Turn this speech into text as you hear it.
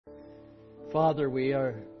Father, we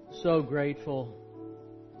are so grateful.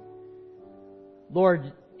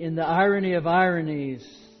 Lord, in the irony of ironies,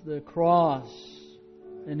 the cross,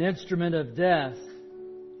 an instrument of death,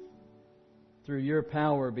 through your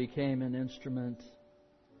power became an instrument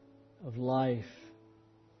of life.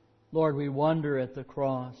 Lord, we wonder at the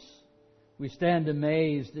cross. We stand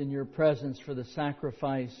amazed in your presence for the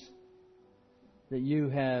sacrifice that you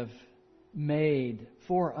have made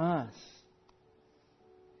for us.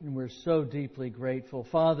 And we're so deeply grateful.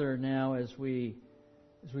 Father, now as we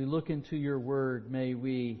look into your word, may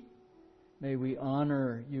we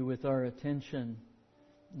honor you with our attention.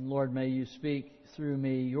 And Lord, may you speak through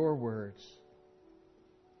me your words.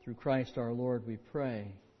 Through Christ our Lord we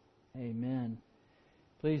pray. Amen.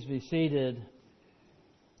 Please be seated.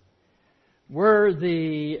 Were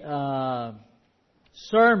the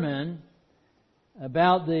sermon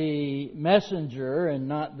about the messenger and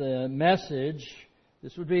not the message,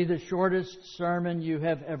 this would be the shortest sermon you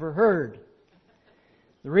have ever heard.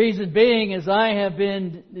 The reason being is I have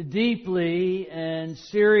been deeply and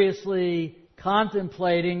seriously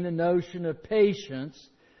contemplating the notion of patience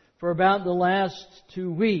for about the last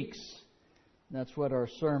 2 weeks. That's what our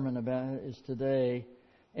sermon about is today.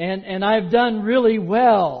 And I've done really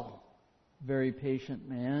well. Very patient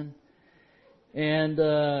man. And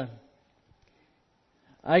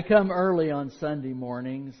I come early on Sunday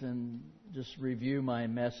mornings and just review my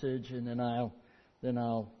message, and then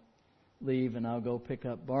I'll leave and I'll go pick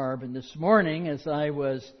up Barb. And this morning, as I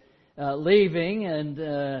was leaving, and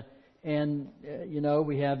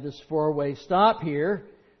we have this 4-way stop here.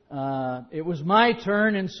 It was my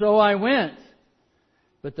turn, and so I went.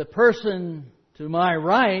 But the person to my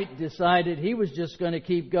right decided he was just going to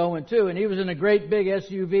keep going too, and he was in a great big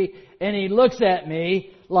SUV, and he looks at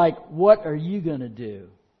me like, "What are you going to do?"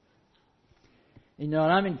 And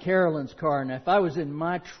I'm in Carolyn's car. Now, if I was in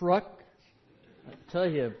my truck, I'll tell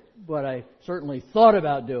you what I certainly thought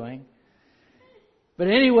about doing. But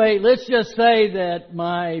anyway, let's just say that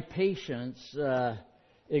my patience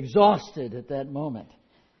exhausted at that moment.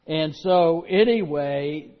 And so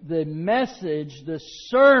anyway, the message, the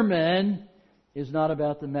sermon, is not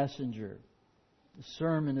about the messenger. The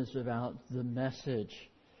sermon is about the message.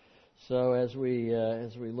 So as we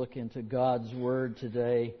look into God's Word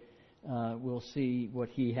today, we'll see what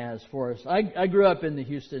He has for us. I grew up in the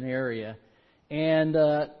Houston area and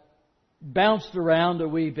bounced around a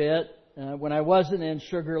wee bit. When I wasn't in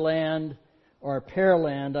Sugar Land or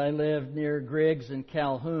Pearland, I lived near Griggs and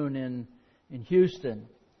Calhoun in Houston.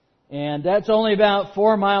 And that's only about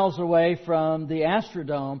 4 miles away from the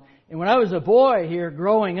Astrodome. And when I was a boy here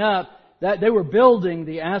growing up, they were building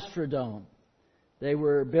the Astrodome. They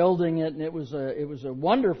were building it, and it was a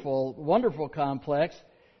wonderful, wonderful complex.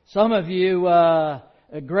 Some of you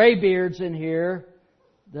graybeards in here,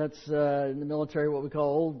 that's in the military what we call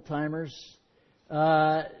old timers,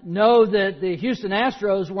 know that the Houston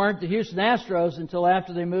Astros weren't the Houston Astros until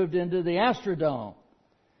after they moved into the Astrodome.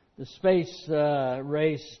 The space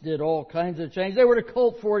race did all kinds of change. They were the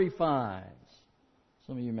Colt 45s.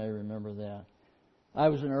 Some of you may remember that. I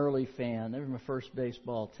was an early fan. They were my first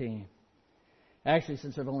baseball team. Actually,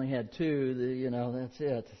 since I've only had two, that's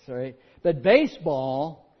it. Sorry. But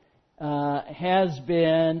baseball has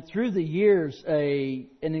been, through the years, an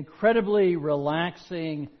incredibly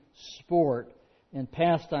relaxing sport and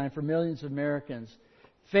pastime for millions of Americans.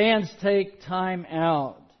 Fans take time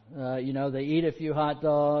out. They eat a few hot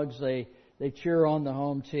dogs. They cheer on the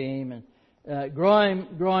home team. And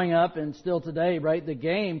growing up, and still today, right, the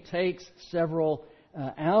game takes several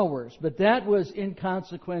hours. But that was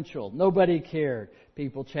inconsequential. Nobody cared.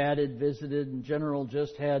 People chatted, visited, in general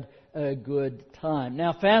just had a good time.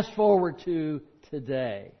 Now fast forward to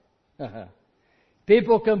today.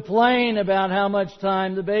 People complain about how much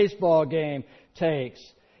time the baseball game takes.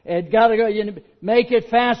 It got to go. Make it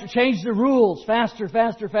faster. Change the rules. Faster,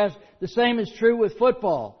 faster, faster. The same is true with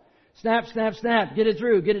football. Snap, snap, snap. Get it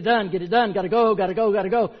through. Get it done. Get it done. Got to go. Got to go. Got to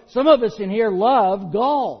go. Some of us in here love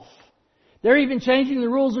golf. They're even changing the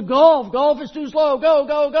rules of golf. Golf is too slow. Go,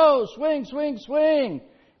 go, go. Swing, swing, swing.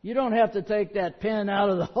 You don't have to take that pin out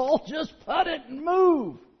of the hole. Just putt it and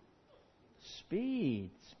move. Speed,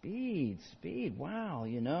 speed, speed. Wow,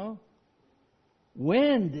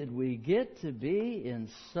 When did we get to be in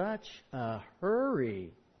such a hurry?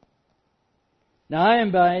 Now, I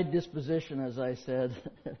am by disposition, as I said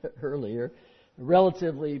earlier, a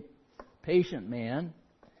relatively patient man.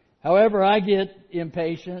 However, I get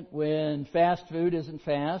impatient when fast food isn't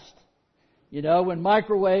fast. When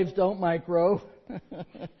microwaves don't micro.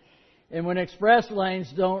 And when express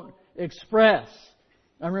lanes don't express.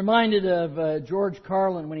 I'm reminded of George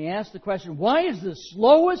Carlin when he asked the question, why is the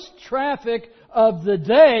slowest traffic of the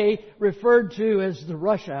day referred to as the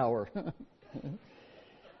rush hour?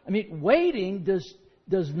 I mean, waiting does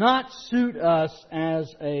not suit us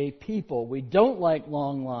as a people. We don't like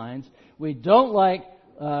long lines. We don't like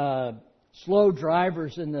slow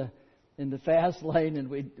drivers in the fast lane,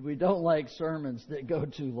 and we don't like sermons that go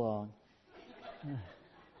too long.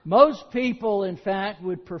 Most people, in fact,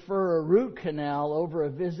 would prefer a root canal over a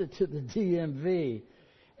visit to the DMV.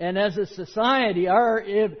 And as a society,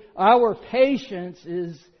 our patience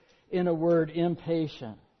is, in a word,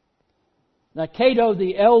 impatient. Now, Cato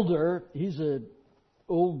the Elder, he's an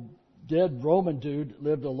old dead Roman dude,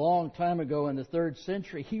 lived a long time ago in the 3rd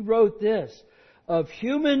century. He wrote this, of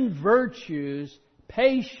human virtues,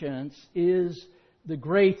 patience is the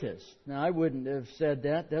greatest. Now, I wouldn't have said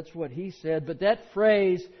that. That's what he said. But that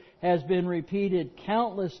phrase has been repeated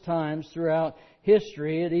countless times throughout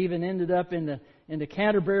history. It even ended up in the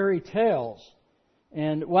Canterbury Tales.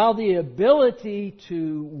 And while the ability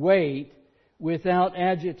to wait without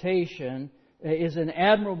agitation is an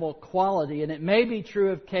admirable quality, and it may be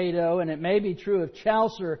true of Cato, and it may be true of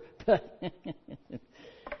Chaucer, but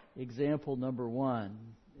example number 1,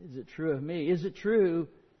 is it true of me? Is it true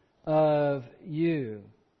of you?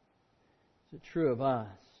 Is it true of us?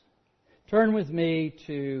 Turn with me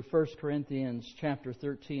to 1 Corinthians chapter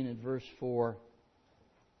 13 and verse 4.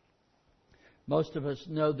 Most of us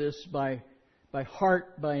know this by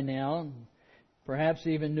heart by now. Perhaps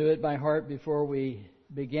even knew it by heart before we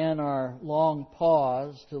began our long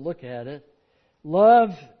pause to look at it. Love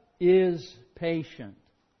is patient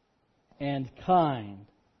and kind.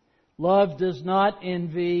 Love does not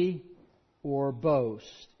envy or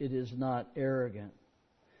boast. It is not arrogant.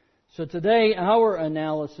 So today our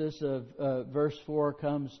analysis of verse 4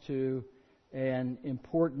 comes to an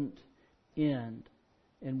important end.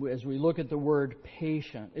 And as we look at the word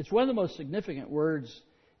patient, it's one of the most significant words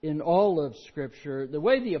in all of Scripture. The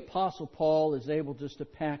way the Apostle Paul is able just to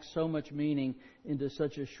pack so much meaning into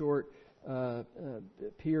such a short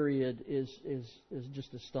period is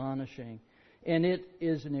just astonishing. And it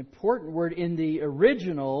is an important word. In the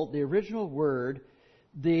original word,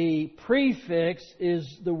 the prefix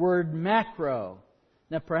is the word macro.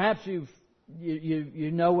 Now perhaps you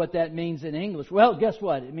know what that means in English. Well, guess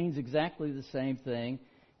what? It means exactly the same thing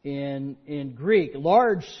in Greek.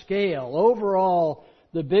 Large scale, overall,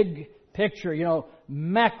 the big picture,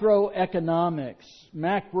 macroeconomics,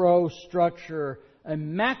 macro structure, a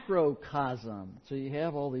macrocosm. So you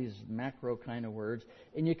have all these macro kind of words.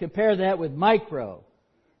 And you compare that with micro,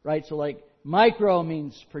 right? So like micro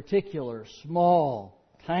means particular, small,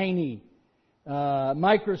 tiny.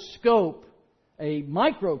 Microscope, a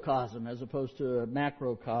microcosm as opposed to a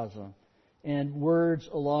macrocosm. And words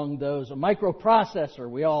along those. A microprocessor.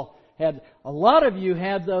 We all had, a lot of you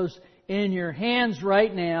have those in your hands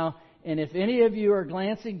right now. And if any of you are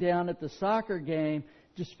glancing down at the soccer game,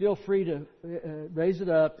 just feel free to raise it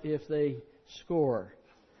up if they score.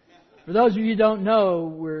 For those of you who don't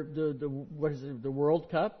know, we're the World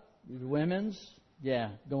Cup, the women's,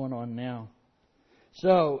 going on now.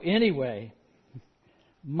 So anyway,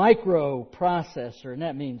 microprocessor, and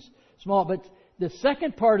that means small. But the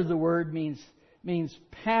second part of the word means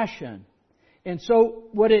passion. And so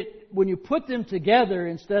when you put them together,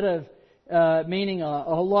 instead of meaning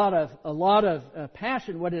a lot of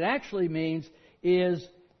passion, what it actually means is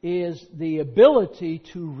the ability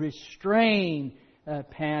to restrain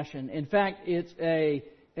passion. In fact, it's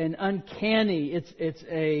an uncanny, it's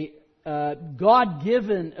a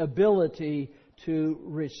God-given ability to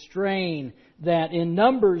restrain that. In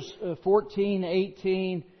Numbers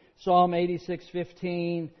 14:18, Psalm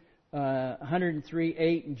 86:15,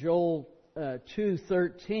 103:8, and Joel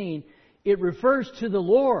 2:13, it refers to the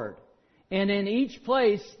Lord. And in each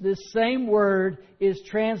place, this same word is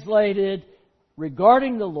translated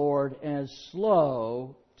regarding the Lord as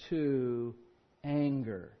slow to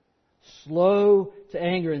anger. Slow to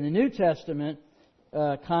anger. In the New Testament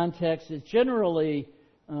context, it's generally,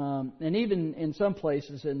 and even in some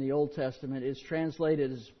places in the Old Testament, it's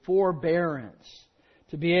translated as forbearance,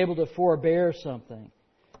 to be able to forbear something.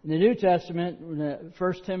 In the New Testament,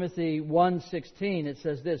 1 Timothy 1:16, it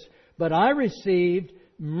says this, "But I received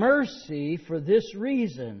mercy for this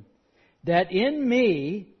reason, that in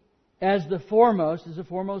me, as the foremost," is the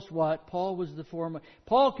foremost what? Paul was the foremost.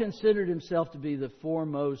 Paul considered himself to be the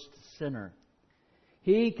foremost sinner.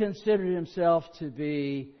 He considered himself to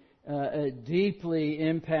be deeply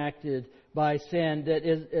impacted by sin, that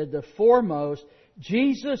is the foremost,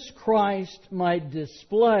 Jesus Christ might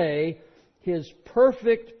display His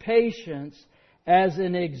perfect patience as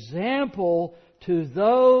an example to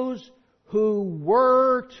those who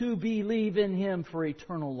were to believe in Him for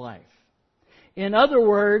eternal life. In other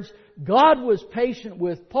words, God was patient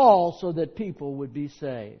with Paul so that people would be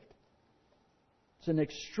saved. It's an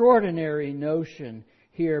extraordinary notion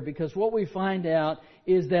here, because what we find out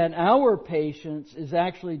is that our patience is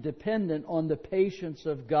actually dependent on the patience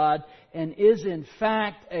of God and is in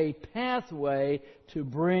fact a pathway to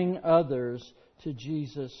bring others to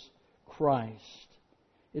Jesus Christ.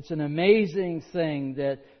 It's an amazing thing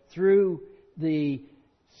that through the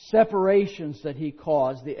separations that He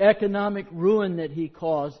caused, the economic ruin that He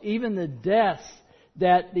caused, even the deaths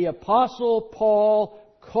that the Apostle Paul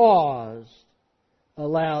caused,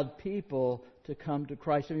 allowed people to come to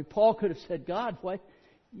Christ. I mean, Paul could have said, God, why?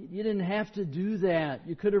 You didn't have to do that.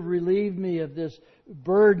 You could have relieved me of this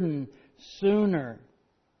burden sooner.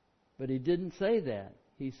 But he didn't say that.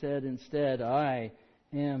 He said instead, I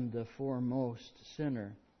am the foremost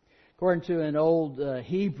sinner. According to an old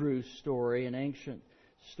Hebrew story, an ancient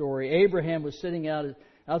story, Abraham was sitting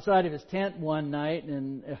outside of his tent one night,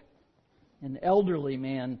 and an elderly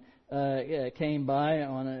man came by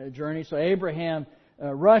on a journey. So Abraham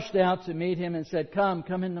rushed out to meet him and said,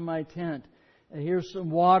 Come into my tent. Here's some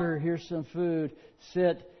water, here's some food.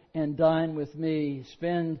 Sit and dine with me.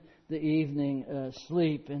 Spend the evening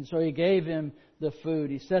sleep. And so he gave him the food.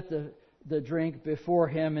 He set the drink before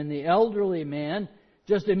him, and the elderly man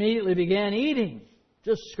just immediately began eating,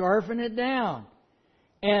 just scarfing it down.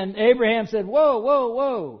 And Abraham said,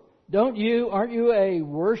 Whoa. Aren't you a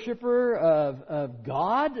worshiper of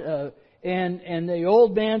God? And the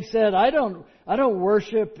old man said, I don't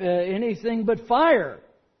worship anything but fire.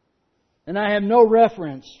 And I have no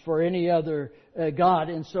reference for any other God.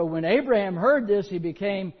 And so when Abraham heard this, he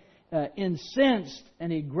became incensed,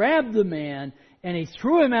 and he grabbed the man and he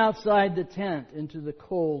threw him outside the tent into the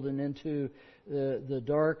cold and into the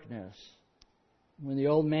darkness. When the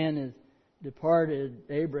old man had departed,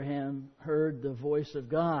 Abraham heard the voice of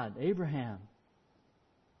God. Abraham.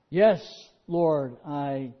 Yes, Lord,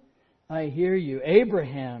 I hear you.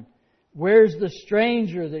 Abraham, where's the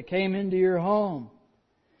stranger that came into your home?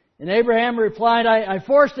 And Abraham replied, I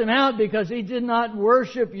forced him out because he did not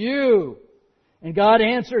worship you. And God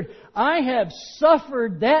answered, I have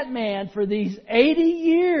suffered that man for these 80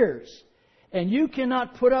 years, and you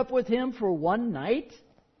cannot put up with him for one night?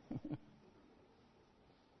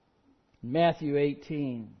 Matthew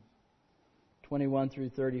 18, 21 through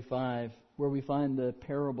 35, where we find the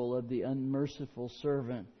parable of the unmerciful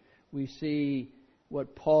servant, we see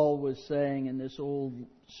what Paul was saying in this old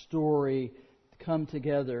story come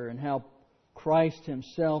together, and how Christ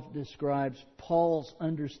Himself describes Paul's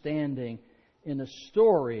understanding in a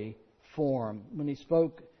story form when he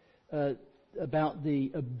spoke about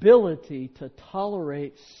the ability to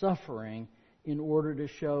tolerate suffering in order to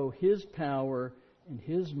show His power and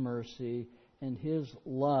His mercy and His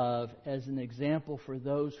love as an example for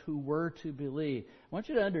those who were to believe. I want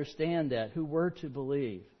you to understand that, who were to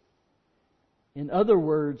believe. In other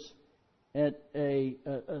words, at a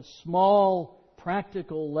small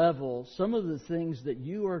practical level, some of the things that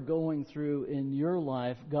you are going through in your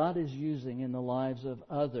life, God is using in the lives of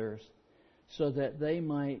others so that they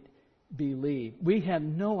might believe. We have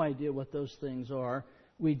no idea what those things are.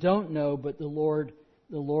 We don't know, but the Lord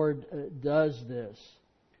does this.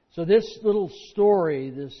 So this little story,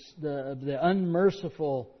 the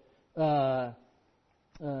unmerciful one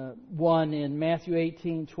in Matthew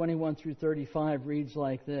 18, 21 through 35 reads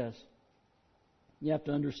like this. You have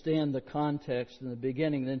to understand the context in the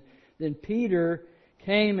beginning. Then Peter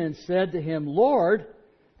came and said to Him, Lord,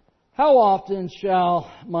 how often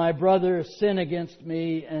shall my brother sin against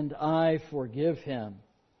me and I forgive him?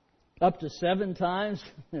 Up to 7 times?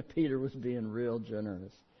 Peter was being real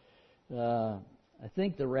generous. I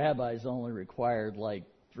think the rabbis only required like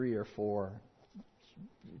 3 or 4.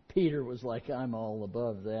 Peter was like, I'm all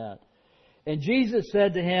above that. And Jesus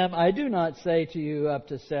said to him, I do not say to you up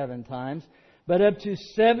to 7 times, but up to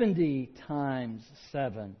 70 times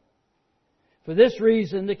 7. For this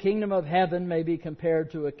reason, the kingdom of heaven may be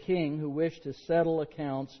compared to a king who wished to settle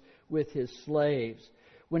accounts with his slaves.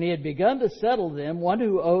 When he had begun to settle them, one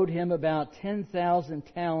who owed him about 10,000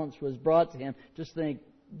 talents was brought to him. Just think,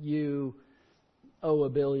 you owe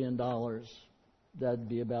 $1 billion. That'd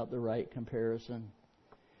be about the right comparison.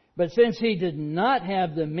 But since he did not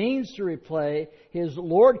have the means to repay, his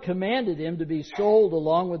Lord commanded him to be sold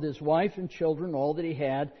along with his wife and children, all that he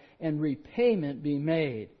had, and repayment be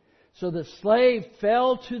made. So the slave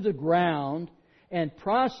fell to the ground and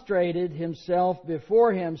prostrated himself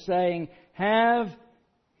before him, saying,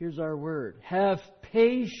 here's our word, have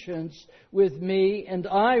patience with me, and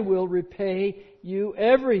I will repay you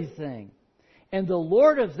everything. And the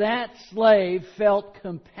Lord of that slave felt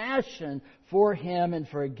compassion for him and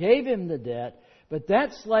forgave him the debt. But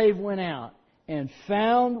that slave went out and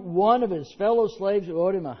found one of his fellow slaves who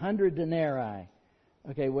owed him 100 denarii.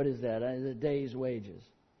 Okay, what is that? A day's wages.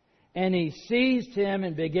 And he seized him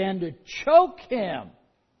and began to choke him.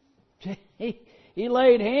 He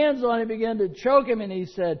laid hands on him, began to choke him, and he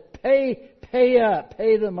said, pay up,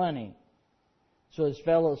 pay the money. So his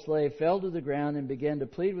fellow slave fell to the ground and began to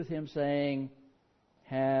plead with him, saying,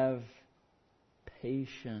 have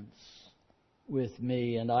patience with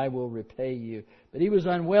me, and I will repay you. But he was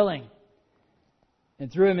unwilling,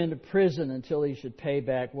 and threw him into prison until he should pay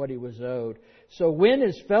back what he was owed. So when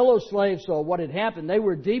his fellow slaves saw what had happened, they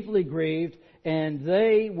were deeply grieved, and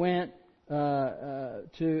they went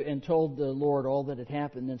and told the Lord all that had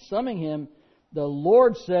happened. And summoning him, the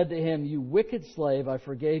Lord said to him, you wicked slave, I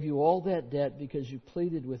forgave you all that debt because you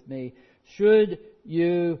pleaded with me. Should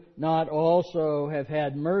you not also have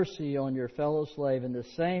had mercy on your fellow slave in the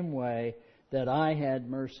same way that I had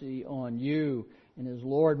mercy on you? And his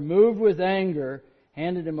Lord, moved with anger,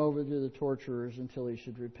 handed him over to the torturers until he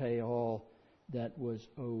should repay all that was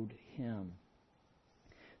owed him.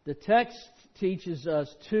 The text teaches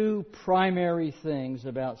us two primary things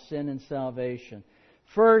about sin and salvation.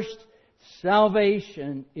 First,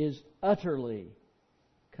 salvation is utterly,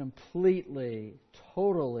 completely,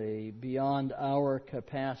 totally beyond our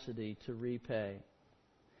capacity to repay.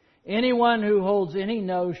 Anyone who holds any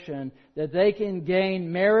notion that they can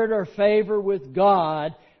gain merit or favor with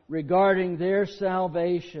God regarding their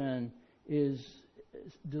salvation is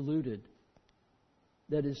deluded.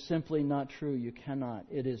 That is simply not true. You cannot.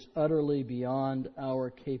 It is utterly beyond our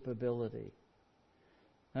capability.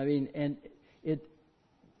 And it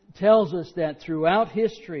tells us that throughout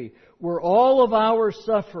history, were all of our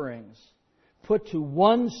sufferings put to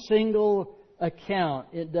one single account,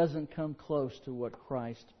 it doesn't come close to what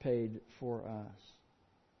Christ paid for us.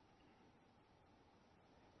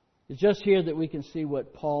 It's just here that we can see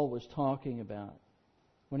what Paul was talking about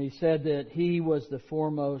when he said that he was the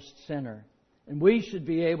foremost sinner. And we should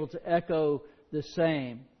be able to echo the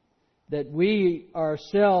same, that we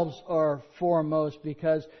ourselves are foremost,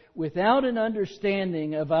 because without an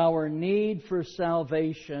understanding of our need for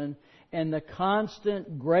salvation and the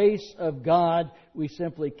constant grace of God, we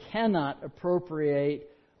simply cannot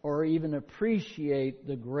appropriate or even appreciate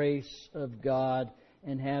the grace of God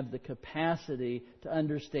and have the capacity to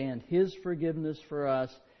understand His forgiveness for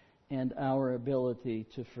us and our ability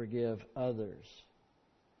to forgive others.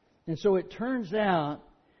 And so it turns out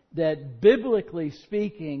that biblically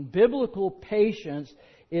speaking, biblical patience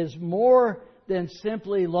is more than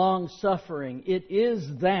simply long suffering. It is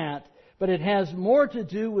that, but it has more to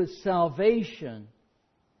do with salvation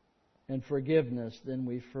and forgiveness than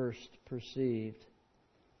we first perceived.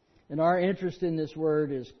 And our interest in this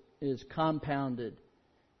word is compounded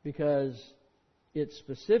because it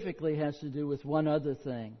specifically has to do with one other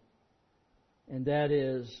thing, and that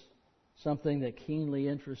is something that keenly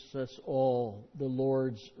interests us all, the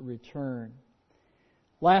Lord's return.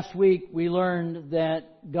 Last week we learned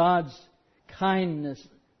that God's kindness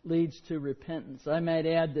leads to repentance. I might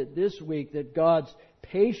add that this week that God's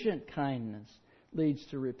patient kindness leads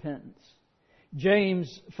to repentance.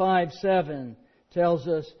 James 5:7 tells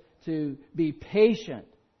us to be patient,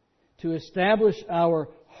 to establish our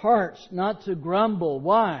hearts, not to grumble.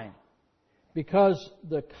 Why? Because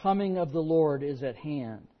the coming of the Lord is at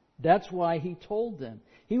hand. That's why He told them.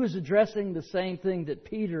 He was addressing the same thing that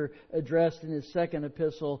Peter addressed in his second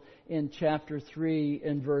epistle in chapter 3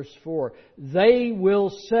 and verse 4. They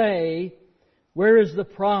will say, where is the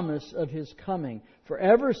promise of His coming? For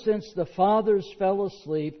ever since the fathers fell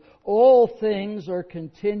asleep, all things are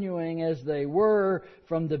continuing as they were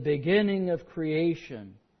from the beginning of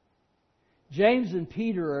creation. James and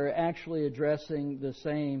Peter are actually addressing the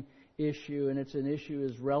same issue, and it's an issue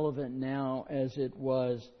as relevant now as it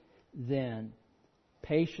was then.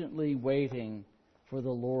 Patiently waiting for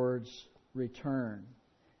the Lord's return.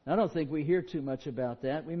 I don't think we hear too much about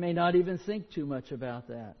that. We may not even think too much about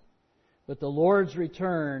that. But the Lord's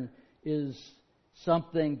return is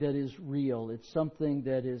something that is real. It's something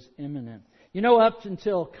that is imminent. You know, up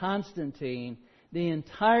until Constantine, the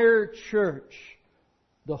entire church,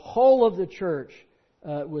 the whole of the church,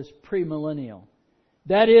 was premillennial.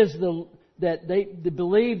 That is, that they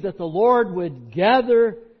believed that the Lord would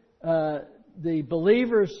gather the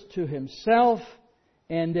believers to Himself,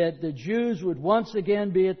 and that the Jews would once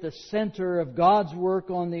again be at the center of God's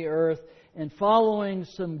work on the earth, and following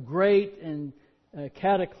some great and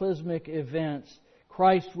cataclysmic events,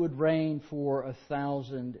 Christ would reign for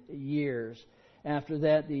 1,000 years. After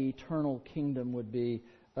that, the eternal kingdom would be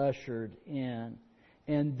ushered in.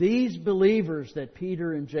 And these believers that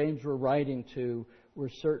Peter and James were writing to were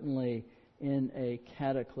certainly in a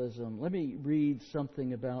cataclysm. Let me read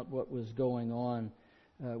something about what was going on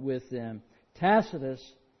with them. Tacitus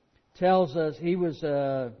tells us, he was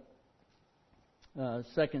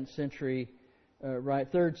 2nd century,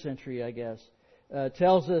 third century, I guess.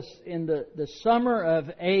 Tells us in the summer of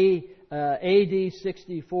AD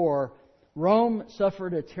 64, Rome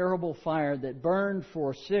suffered a terrible fire that burned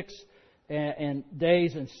for 6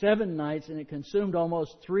 days and 7 nights, and it consumed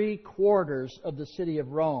almost 3/4 of the city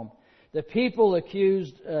of Rome. The people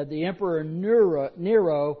accused the Emperor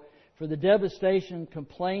Nero for the devastation,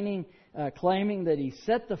 claiming that he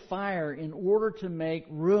set the fire in order to make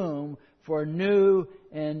room for new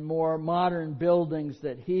and more modern buildings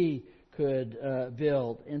that he could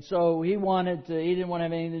build. And so he didn't want to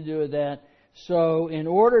have anything to do with that. So in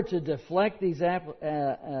order to deflect these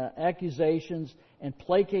accusations and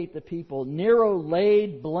placate the people, Nero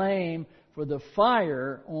laid blame for the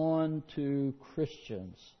fire on to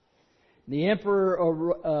Christians. The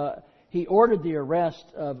emperor, he ordered the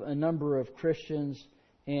arrest of a number of Christians,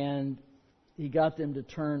 and he got them to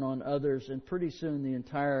turn on others, and pretty soon the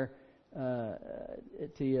entirety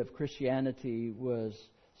of Christianity was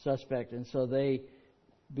suspect. And so they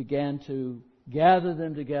began to gather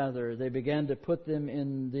them together. They began to put them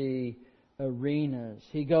in the arenas.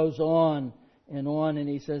 He goes on, and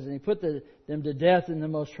he says, and he put them to death in the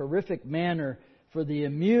most horrific manner for the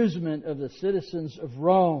amusement of the citizens of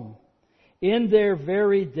Rome. In their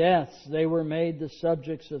very deaths they were made the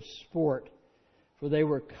subjects of sport, for they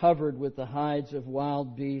were covered with the hides of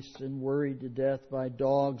wild beasts and worried to death by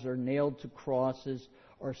dogs, or nailed to crosses,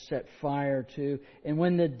 or set fire to, and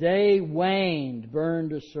when the day waned, burned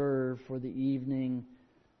to serve for the evening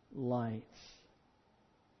lights.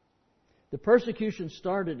 The persecution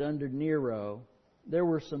started under Nero. There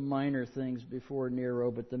were some minor things before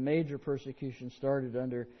Nero, but the major persecution started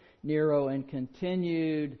under Nero and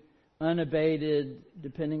continued unabated,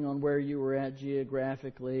 depending on where you were at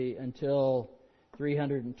geographically, until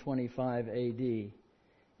 325 AD.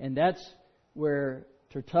 And that's where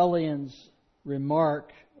Tertullian's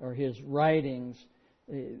remark, or his writings,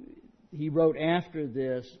 he wrote after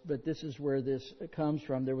this, but this is where this comes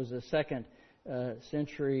from. There was a 2nd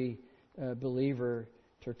century believer,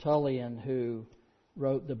 Tertullian, who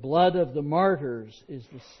wrote, "The blood of the martyrs is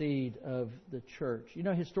the seed of the church." You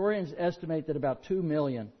know, historians estimate that about 2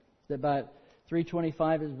 million, that about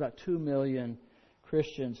 325 is about 2 million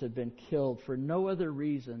Christians had been killed for no other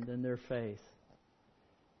reason than their faith.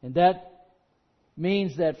 And that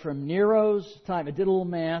means that from Nero's time, I did a little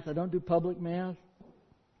math. I don't do public math,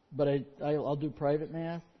 but I'll do private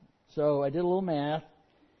math. So I did a little math,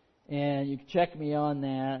 and you can check me on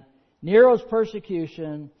that. Nero's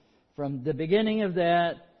persecution, from the beginning of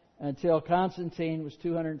that until Constantine, was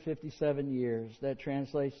 257 years. That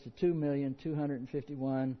translates to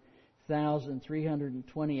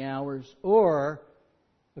 2,251,320 hours, or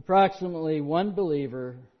approximately one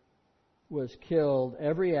believer was killed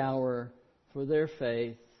every hour for their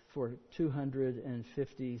faith for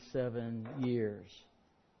 257 years.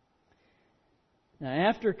 Now,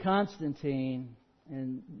 after Constantine,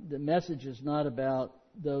 and the message is not about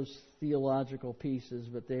those theological pieces,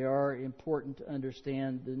 but they are important to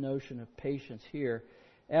understand the notion of patience here.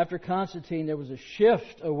 After Constantine, there was a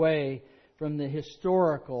shift away from the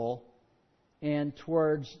historical and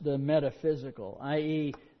towards the metaphysical,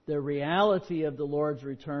 i.e., the reality of the Lord's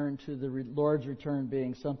return, to the Lord's return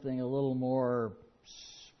being something a little more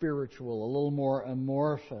spiritual, a little more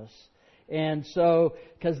amorphous. And so,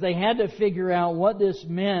 because they had to figure out what this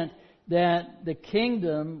meant, that the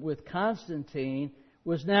kingdom with Constantine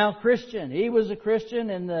was now Christian. He was a Christian,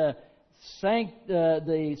 and the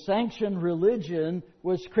sanctioned religion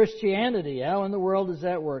was Christianity. How in the world does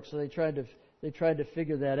that work? So they tried to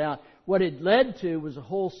figure that out. What it led to was a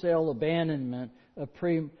wholesale abandonment of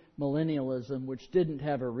premillennialism, which didn't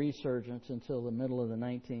have a resurgence until the middle of the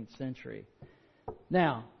 19th century.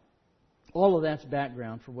 Now, all of that's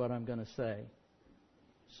background for what I'm going to say.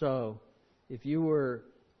 So, if you were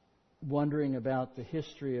wondering about the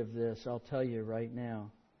history of this, I'll tell you right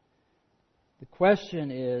now. The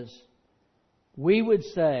question is, we would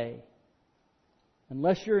say,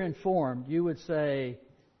 unless you're informed, you would say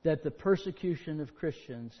that the persecution of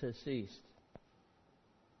Christians has ceased.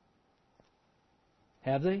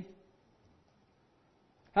 Have they?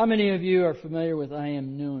 How many of you are familiar with I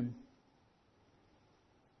Am Noon?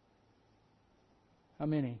 How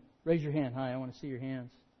many? Raise your hand high. I want to see your hands.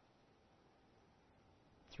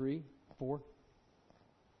 3, 4.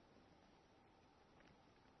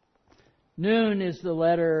 Noon is the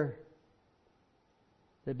letter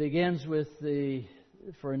that begins with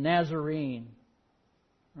for Nazarene,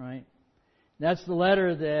 right? That's the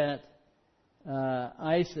letter that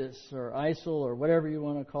ISIS or ISIL or whatever you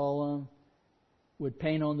want to call them would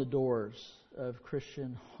paint on the doors of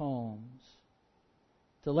Christian homes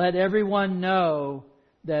to let everyone know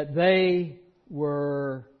that they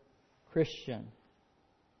were Christian.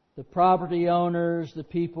 The property owners, the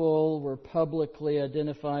people, were publicly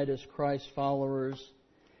identified as Christ followers.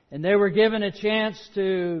 And they were given a chance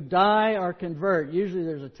to die or convert. Usually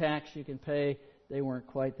there's a tax you can pay. They weren't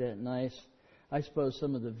quite that nice. I suppose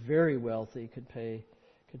some of the very wealthy could pay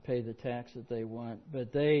the tax that they want.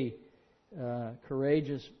 But they,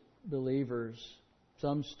 courageous believers,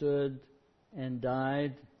 some stood and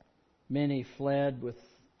died. Many fled with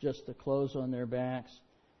just the clothes on their backs.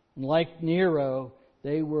 And like Nero,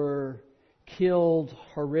 they were killed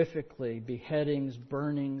horrifically. Beheadings,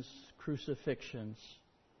 burnings, crucifixions.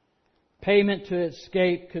 Payment to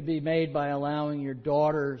escape could be made by allowing your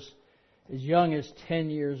daughters as young as 10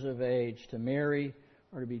 years of age to marry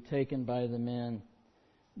or to be taken by the men.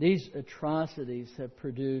 These atrocities have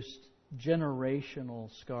produced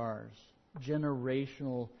generational scars.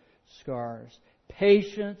 Generational scars.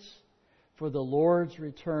 Patience for the Lord's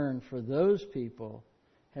return for those people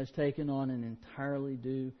has taken on an entirely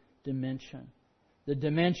new dimension. The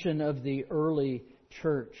dimension of the early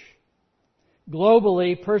church.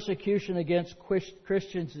 Globally, persecution against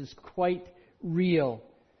Christians is quite real.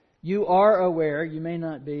 You are aware, you may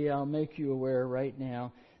not be, I'll make you aware right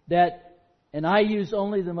now, that, and I use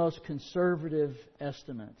only the most conservative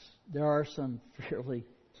estimates. There are some fairly,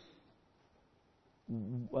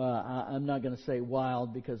 I'm not going to say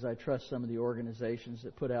wild because I trust some of the organizations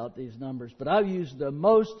that put out these numbers, but I'll use the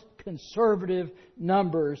most conservative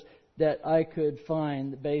numbers that I could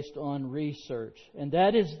find based on research. And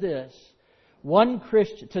that is this. One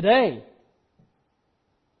Christian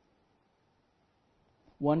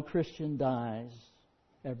dies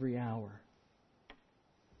every hour.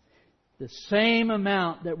 The same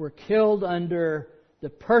amount that were killed under the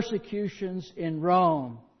persecutions in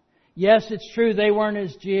Rome. Yes, it's true they weren't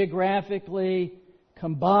as geographically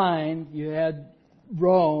combined. You had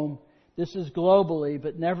Rome. This is globally,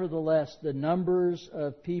 but nevertheless, the numbers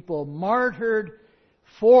of people martyred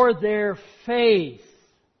for their faith.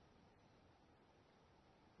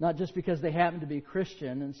 Not just because they happen to be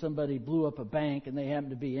Christian and somebody blew up a bank and they happen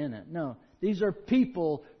to be in it. No, these are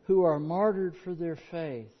people who are martyred for their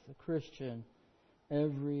faith, a Christian,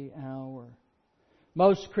 every hour.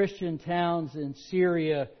 Most Christian towns in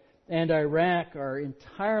Syria and Iraq are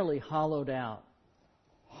entirely hollowed out.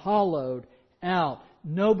 Hollowed out.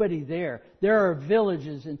 Nobody there. There are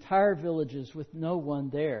villages, entire villages with no one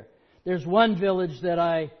there. There's one village that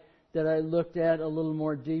I looked at a little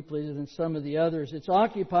more deeply than some of the others. It's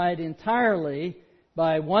occupied entirely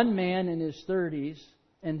by one man in his 30s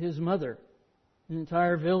and his mother. An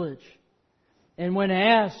entire village. And when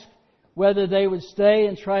asked whether they would stay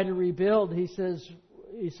and try to rebuild, he says,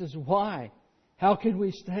 why? How could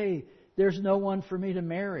we stay? There's no one for me to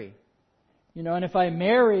marry. And if I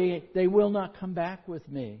marry, they will not come back with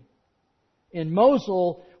me. In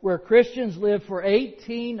Mosul, where Christians lived for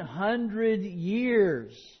 1,800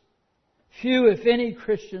 years, few, if any,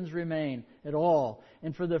 Christians remain at all.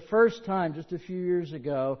 And for the first time, just a few years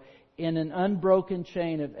ago, in an unbroken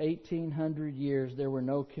chain of 1,800 years, there were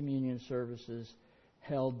no communion services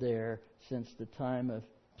held there since the time of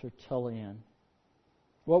Tertullian.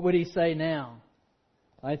 What would he say now?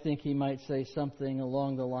 I think he might say something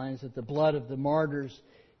along the lines that the blood of the martyrs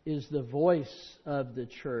is the voice of the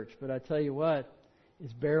church. But I tell you what,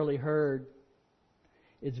 it's barely heard.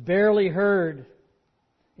 It's barely heard.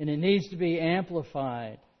 And it needs to be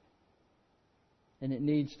amplified. And it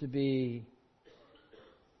needs to be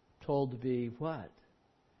told to be what?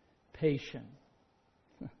 Patient.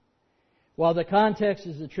 While the context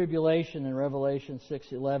is the tribulation in Revelation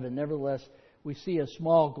 6:11, nevertheless, we see a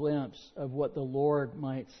small glimpse of what the Lord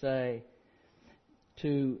might say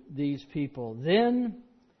to these people. Then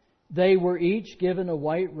they were each given a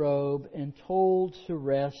white robe and told to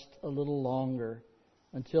rest a little longer,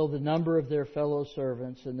 until the number of their fellow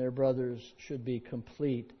servants and their brothers should be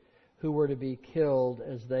complete, who were to be killed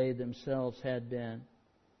as they themselves had been.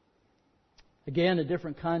 Again, a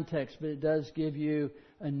different context, but it does give you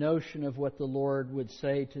a notion of what the Lord would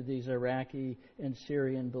say to these Iraqi and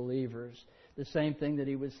Syrian believers. The same thing that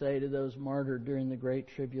He would say to those martyred during the Great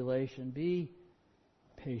Tribulation. Be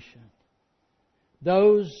patient.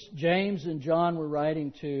 Those James and John were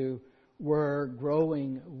writing to were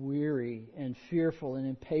growing weary and fearful and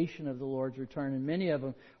impatient of the Lord's return. And many of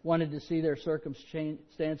them wanted to see their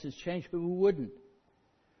circumstances change, but who wouldn't?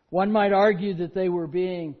 One might argue that they were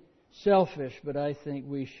being selfish, but I think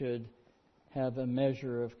we should have a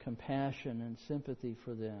measure of compassion and sympathy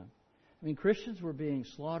for them. I mean, Christians were being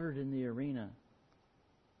slaughtered in the arena.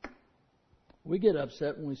 We get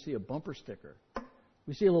upset when we see a bumper sticker.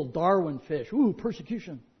 We see a little Darwin fish. Ooh,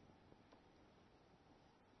 persecution.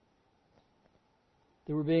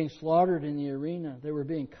 They were being slaughtered in the arena. They were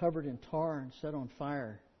being covered in tar and set on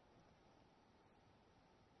fire.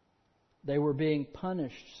 They were being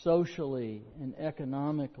punished socially and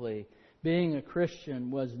economically. Being a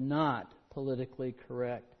Christian was not politically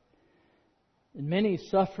correct. And many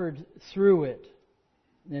suffered through it.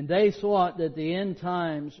 And they thought that the end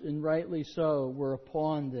times, and rightly so, were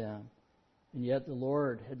upon them. And yet the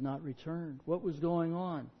Lord had not returned. What was going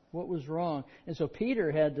on? What was wrong? And so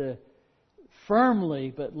Peter had to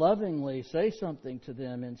firmly but lovingly say something to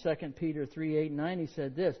them. In 2 Peter 3:8-9 he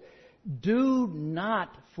said this, "Do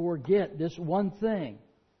not forget this one thing."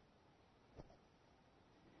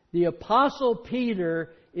 The Apostle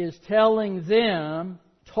Peter is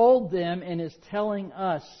told them, and is telling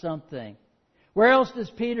us something. Where else does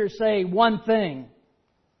Peter say one thing?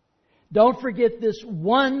 Don't forget this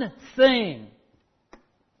one thing.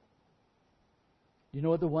 Do you know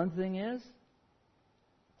what the one thing is?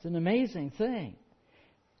 It's an amazing thing.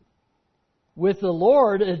 With the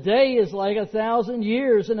Lord, a day is like 1,000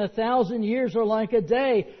 years, and 1,000 years are like a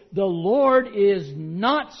day. The Lord is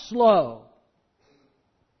not slow.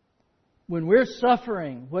 When we're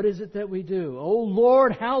suffering, what is it that we do? Oh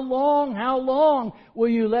Lord, how long will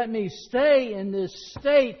you let me stay in this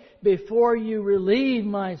state before you relieve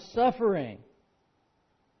my suffering?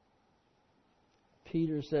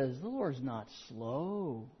 Peter says, the Lord's not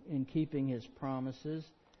slow in keeping His promises,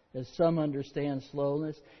 as some understand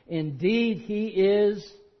slowness. Indeed, He is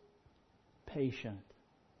patient.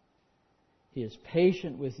 He is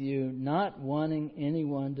patient with you, not wanting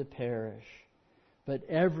anyone to perish, but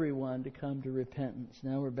everyone to come to repentance.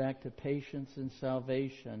 Now we're back to patience and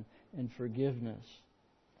salvation and forgiveness.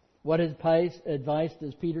 What advice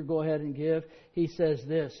does Peter go ahead and give? He says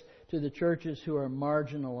this to the churches who are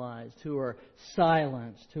marginalized, who are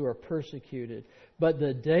silenced, who are persecuted. But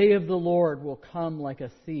the day of the Lord will come like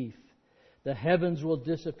a thief. The heavens will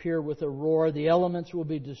disappear with a roar. The elements will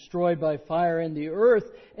be destroyed by fire, and the earth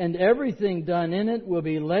and everything done in it will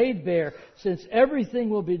be laid bare. Since everything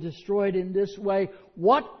will be destroyed in this way,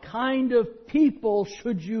 what kind of people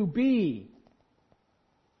should you be?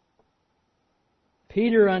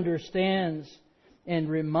 Peter understands and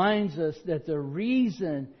reminds us that the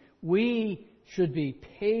reason we should be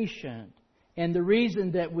patient and the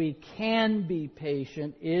reason that we can be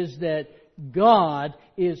patient is that God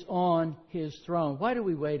is on His throne. Why do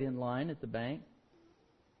we wait in line at the bank?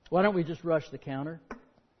 Why don't we just rush the counter?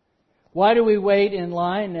 Why do we wait in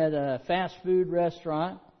line at a fast food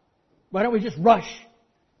restaurant? Why don't we just rush?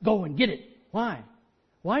 Go and get it. Why?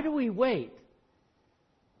 Why do we wait?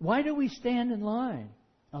 Why do we stand in line?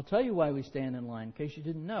 I'll tell you why we stand in line, in case you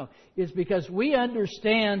didn't know. It's because we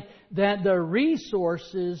understand that the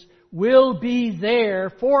resources will be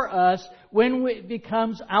there for us when it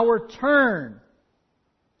becomes our turn.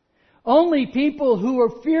 Only people who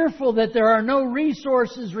are fearful that there are no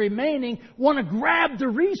resources remaining want to grab the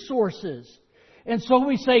resources. And so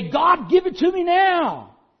we say, God, give it to me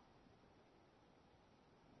now.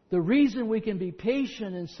 The reason we can be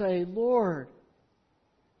patient and say, Lord,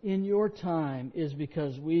 in your time is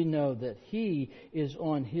because we know that He is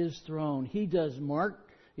on His throne. He does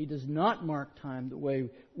not mark time the way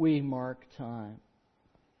we mark time.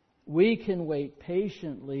 We can wait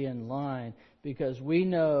patiently in line because we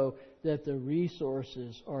know that the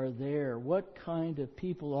resources are there. What kind of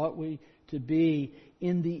people ought we to be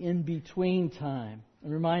in the in-between time? I'm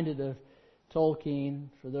reminded of Tolkien.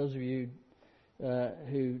 For those of you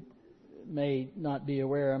who may not be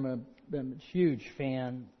aware, I'm a huge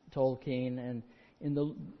fan of Tolkien, and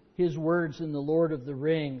in his words in The Lord of the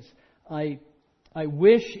Rings, I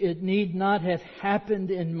wish it need not have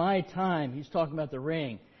happened in my time. He's talking about the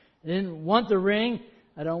ring. I didn't want the ring.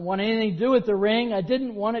 I don't want anything to do with the ring. I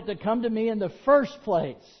didn't want it to come to me in the first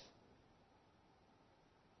place.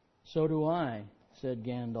 So do I, said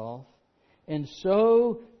Gandalf. And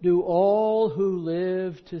so do all who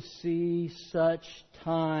live to see such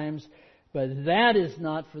times. But that is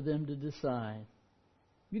not for them to decide.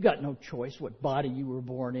 You got no choice what body you were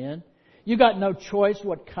born in. You got no choice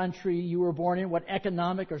what country you were born in, what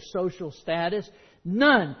economic or social status.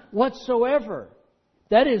 None whatsoever.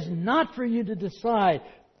 That is not for you to decide.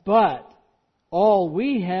 But all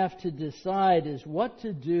we have to decide is what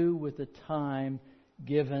to do with the time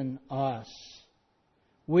given us.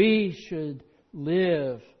 We should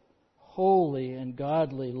live holy and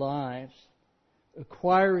godly lives,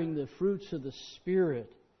 acquiring the fruits of the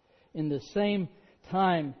Spirit. In the same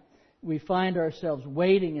time, we find ourselves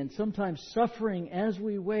waiting and sometimes suffering as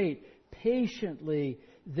we wait, patiently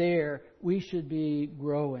there, we should be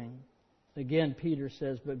growing. Again, Peter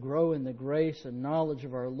says, but grow in the grace and knowledge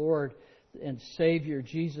of our Lord and Savior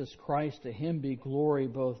Jesus Christ. To Him be glory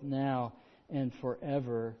both now and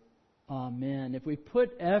forever. Amen. If we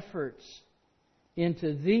put efforts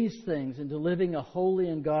into these things, into living a holy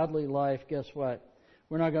and godly life, guess what?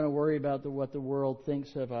 We're not going to worry about what the world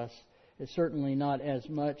thinks of us. It's certainly not as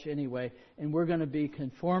much anyway. And we're going to be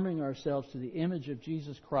conforming ourselves to the image of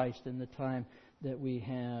Jesus Christ in the time that we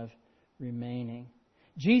have remaining.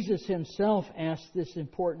 Jesus Himself asked this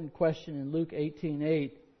important question in Luke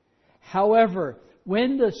 18:8. However,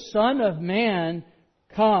 when the Son of Man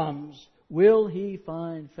comes, will He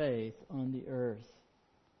find faith on the earth?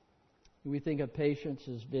 We think of patience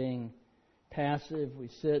as being passive. We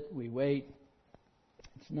sit, we wait.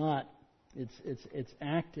 It's not. It's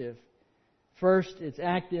active. First, it's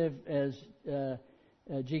active, as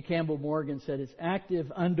G. Campbell Morgan said, it's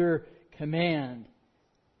active under command.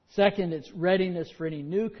 Second, it's readiness for any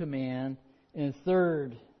new command. And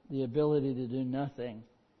third, the ability to do nothing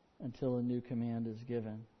until a new command is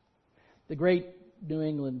given. The great New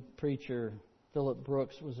England preacher Philip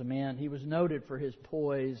Brooks was a man. He was noted for his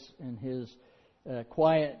poise and his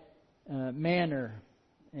quiet manner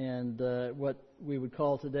and what we would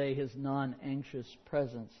call today his non-anxious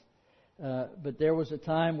presence. But there was a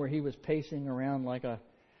time where he was pacing around like a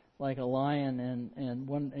lion, and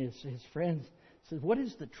one his friends said, "What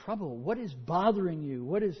is the trouble? What is bothering you?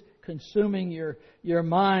 What is consuming your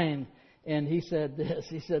mind?" And he said this.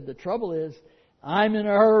 He said, "The trouble is, I'm in a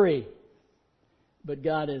hurry, but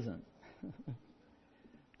God isn't."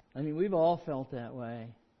 I mean, we've all felt that way.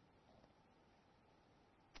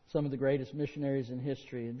 Some of the greatest missionaries in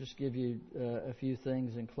history, and just give you a few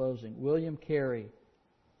things in closing. William Carey,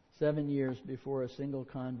 7 years before a single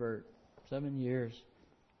convert. 7 years.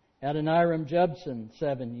 Adoniram Judson,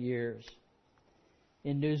 7 years.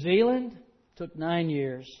 In New Zealand, took 9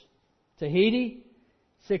 years. Tahiti,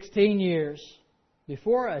 16 years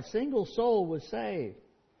before a single soul was saved.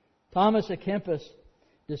 Thomas à Kempis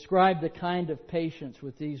described the kind of patience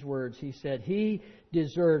with these words. He said, "He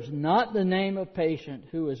deserves not the name of patient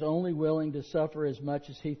who is only willing to suffer as much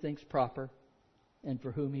as he thinks proper and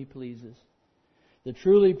for whom he pleases. The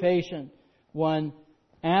truly patient one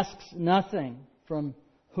asks nothing from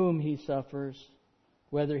whom he suffers,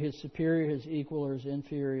 whether his superior, his equal, or his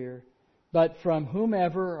inferior, but from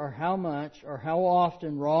whomever or how much or how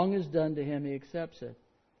often wrong is done to him, he accepts it.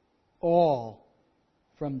 All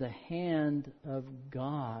from the hand of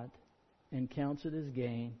God and counts it as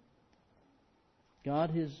gain."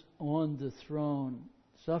 God is on the throne.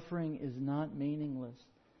 Suffering is not meaningless.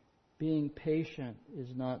 Being patient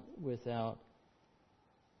is not without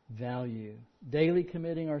value. Daily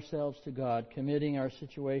committing ourselves to God, committing our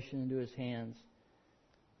situation into His hands.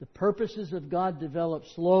 The purposes of God develop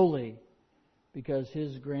slowly because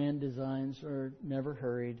His grand designs are never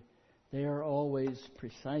hurried. They are always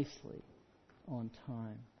precisely on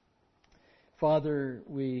time. Father,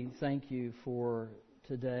 we thank You for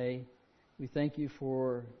today. We thank You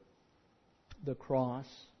for the cross.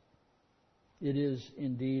 It is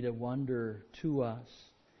indeed a wonder to us.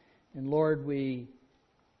 And Lord,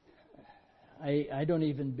 I don't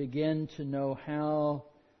even begin to know how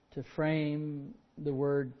to frame the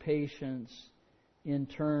word patience in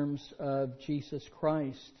terms of Jesus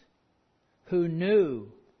Christ, who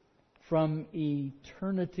knew from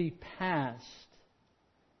eternity past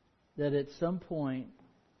that at some point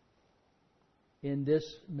in this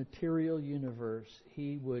material universe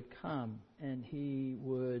He would come and He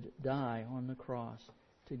would die on the cross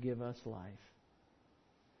to give us life.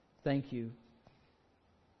 Thank You.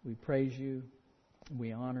 We praise You.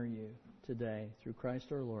 We honor You today through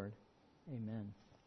Christ our Lord. Amen.